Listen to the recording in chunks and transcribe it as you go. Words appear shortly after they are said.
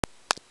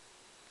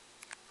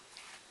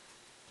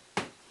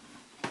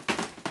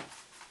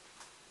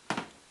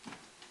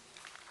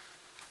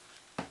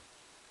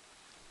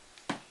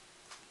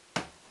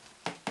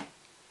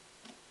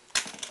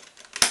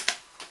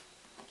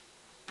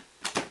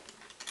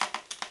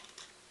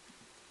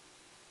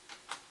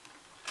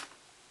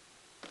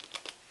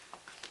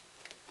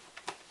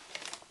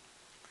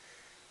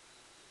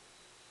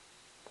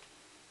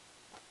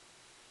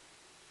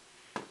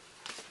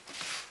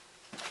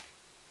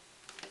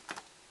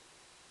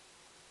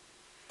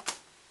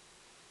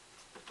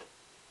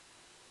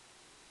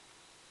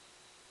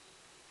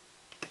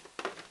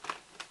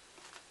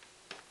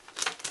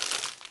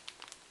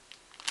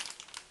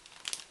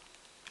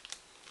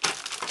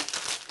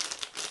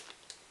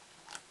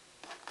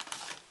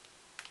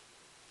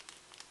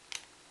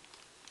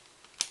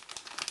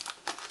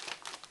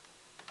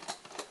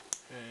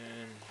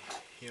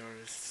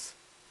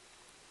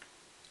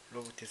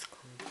Robotis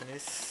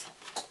company's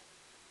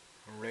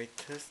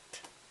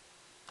latest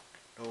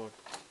robot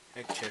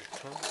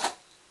actuator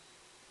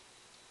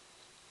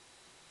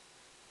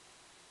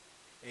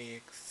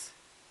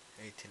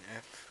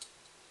AX18F.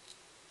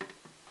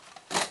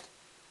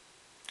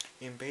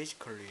 In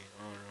basically,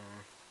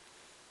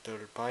 the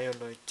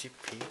Bioloid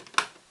GP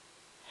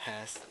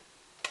has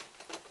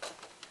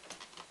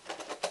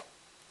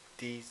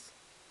these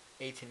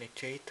 18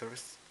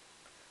 actuators,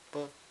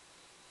 but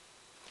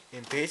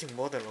in basic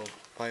model of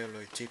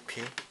Bioloid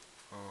GP,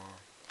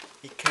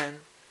 it can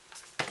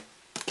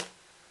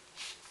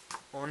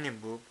only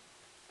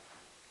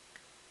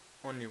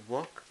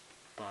work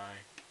by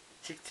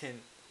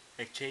 16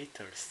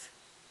 actuators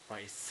by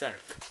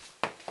itself.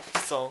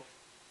 So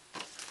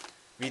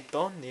we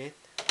don't need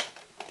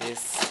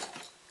this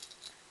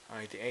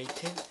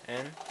ID18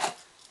 and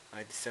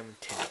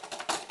ID17.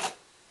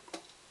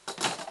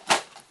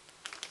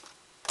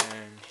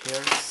 And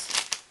here's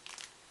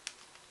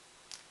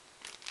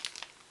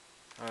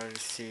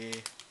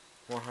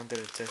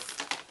RC100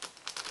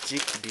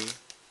 GP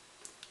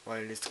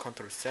wireless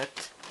control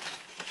set,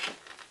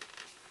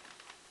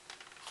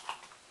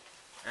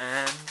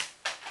 and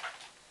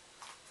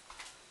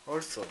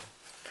also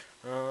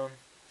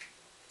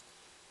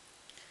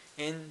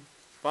in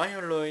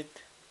Bioloid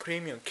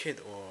premium kit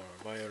or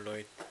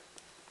Bioloid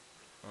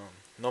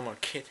normal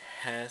kit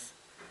has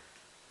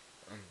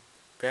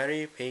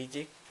very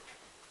basic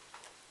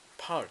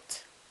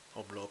part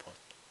of robot.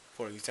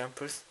 For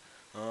examples,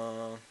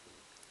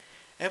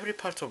 every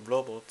part of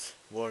robots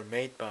were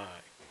made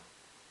by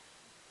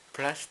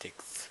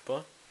plastics,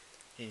 but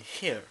in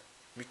here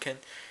you can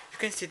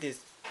see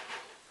this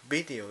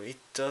video. It's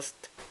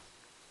just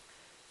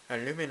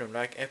aluminum,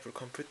 like Apple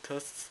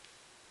computers,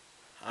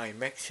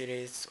 iMac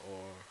series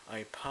or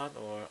iPad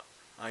or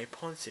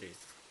iPhone series.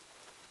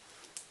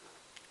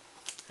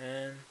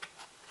 And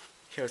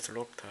here's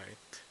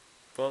Loctite,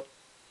 but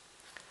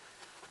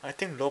I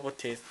think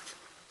Robotis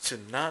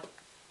should not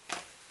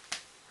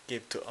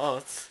give to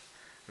us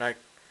like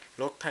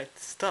Loctite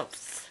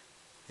stuffs,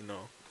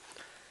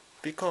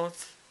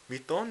 because we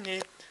don't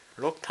need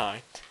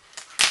Loctite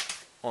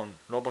on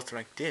robots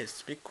like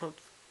this, because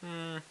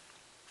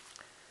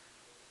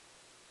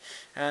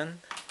and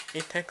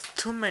it takes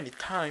too many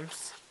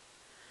times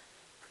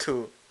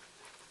to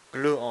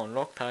glue on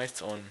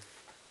Loctites on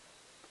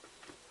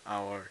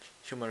our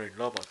humanoid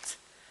robots.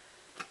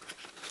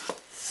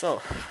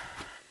 So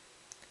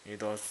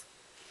it was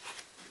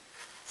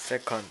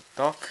second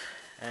dock,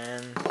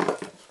 and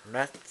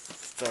last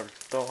third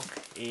dock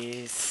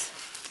is,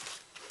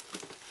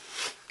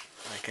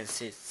 I can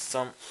see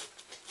some,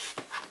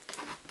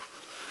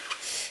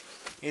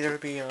 it'll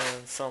be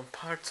on some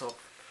parts of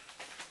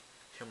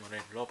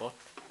humanoid robot.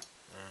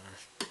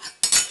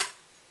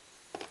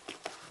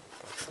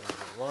 Box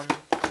number 1.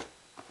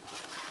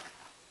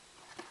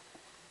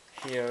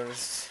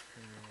 Here's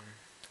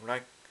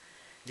like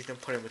lithium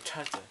polymer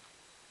charger,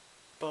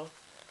 but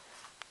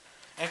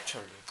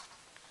actually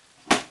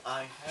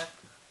I have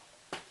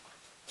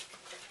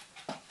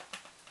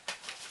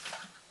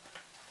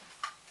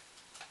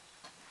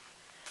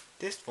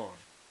this one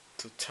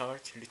to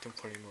charge lithium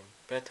polymer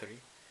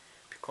battery,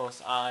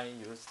 because I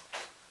used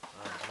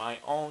my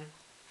own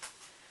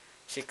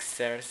 6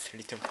 cells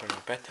lithium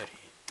polymer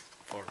battery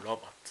for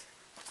robots,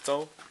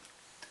 so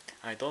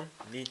I don't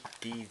need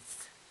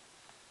these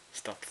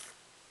stuff.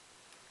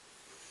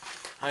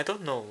 I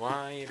don't know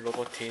why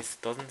Robotis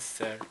doesn't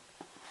sell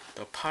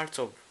the parts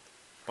of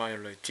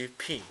Bioloid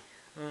GP.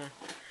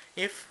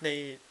 If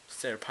they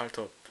sell part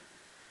of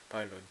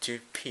Bioloid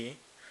GP,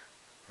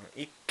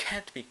 it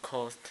can't be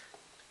cost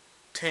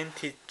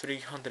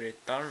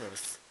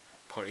 $2,300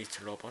 for each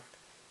robot.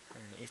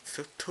 It's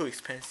too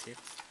expensive,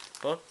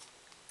 but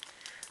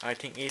I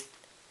think it's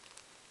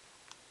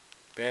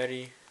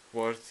very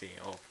worthy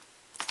of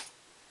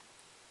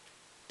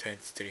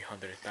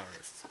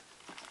 $2,300.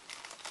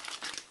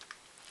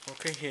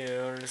 Okay,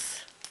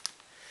 here's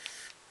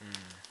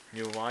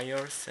new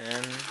wires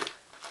and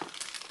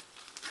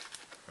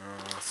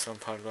some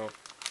part of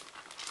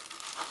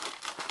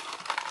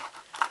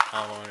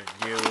our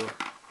new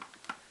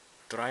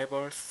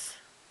drivers.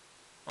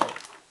 Oh,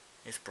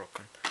 it's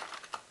broken.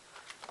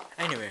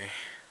 Anyway,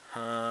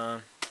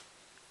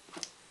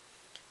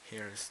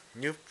 here's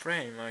new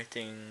frame. I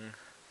think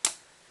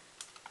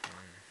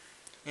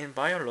in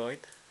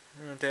Bioloid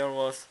there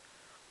was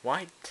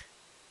white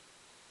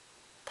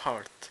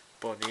part,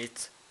 but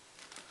it's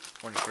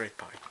only gray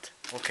part.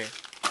 Okay,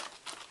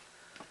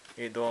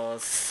 it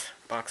was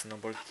box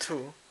number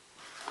 2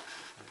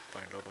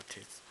 by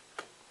Robotis,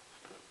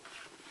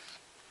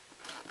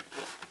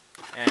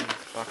 and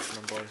box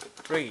number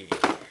 3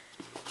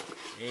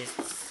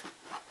 is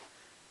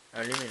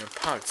aluminum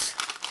parts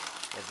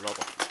of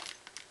robot.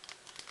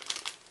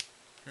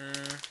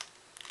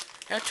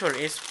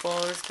 Actually, it's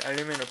first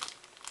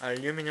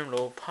aluminum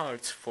robot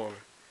parts for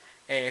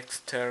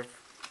AX12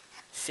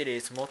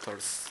 series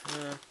motors.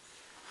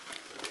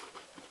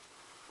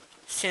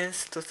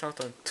 Since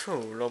 2002,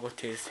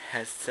 Robotis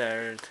has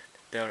sold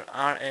their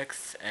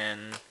RX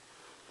and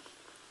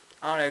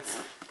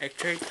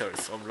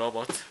actuators of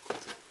robots,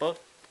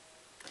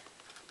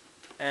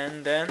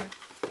 and then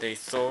they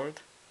sold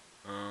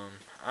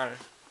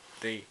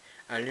the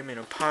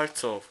aluminum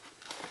parts of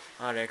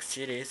RX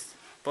series,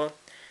 but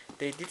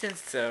they didn't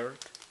sell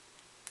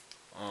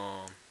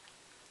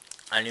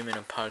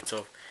aluminum parts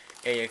of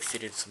AX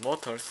series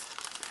motors,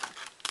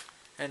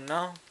 and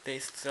now they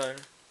sell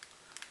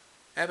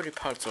every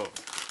part of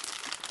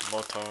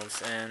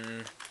motors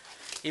and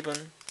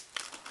even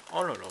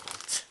all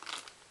robots.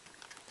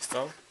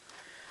 So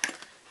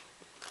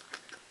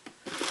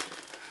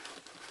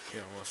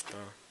here was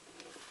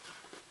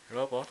the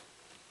robot.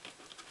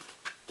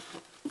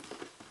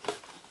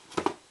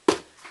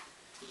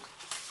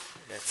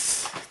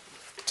 Let's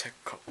check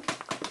out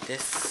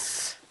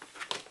this.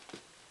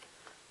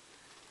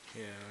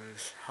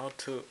 Here's how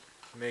to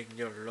make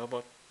your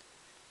robot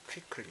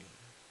quickly,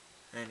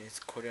 and it's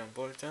Korean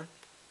version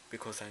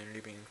because I'm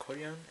living in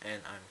Korean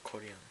and I'm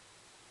Korean.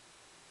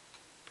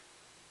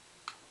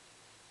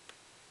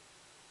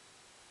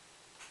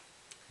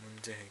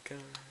 문제 해결,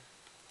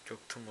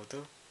 격투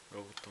모드,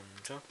 로봇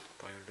동작,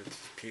 바이올로이드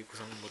GP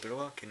구성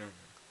모듈과 기능.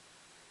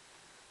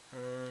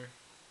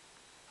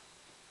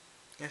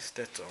 Yes,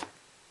 that's all.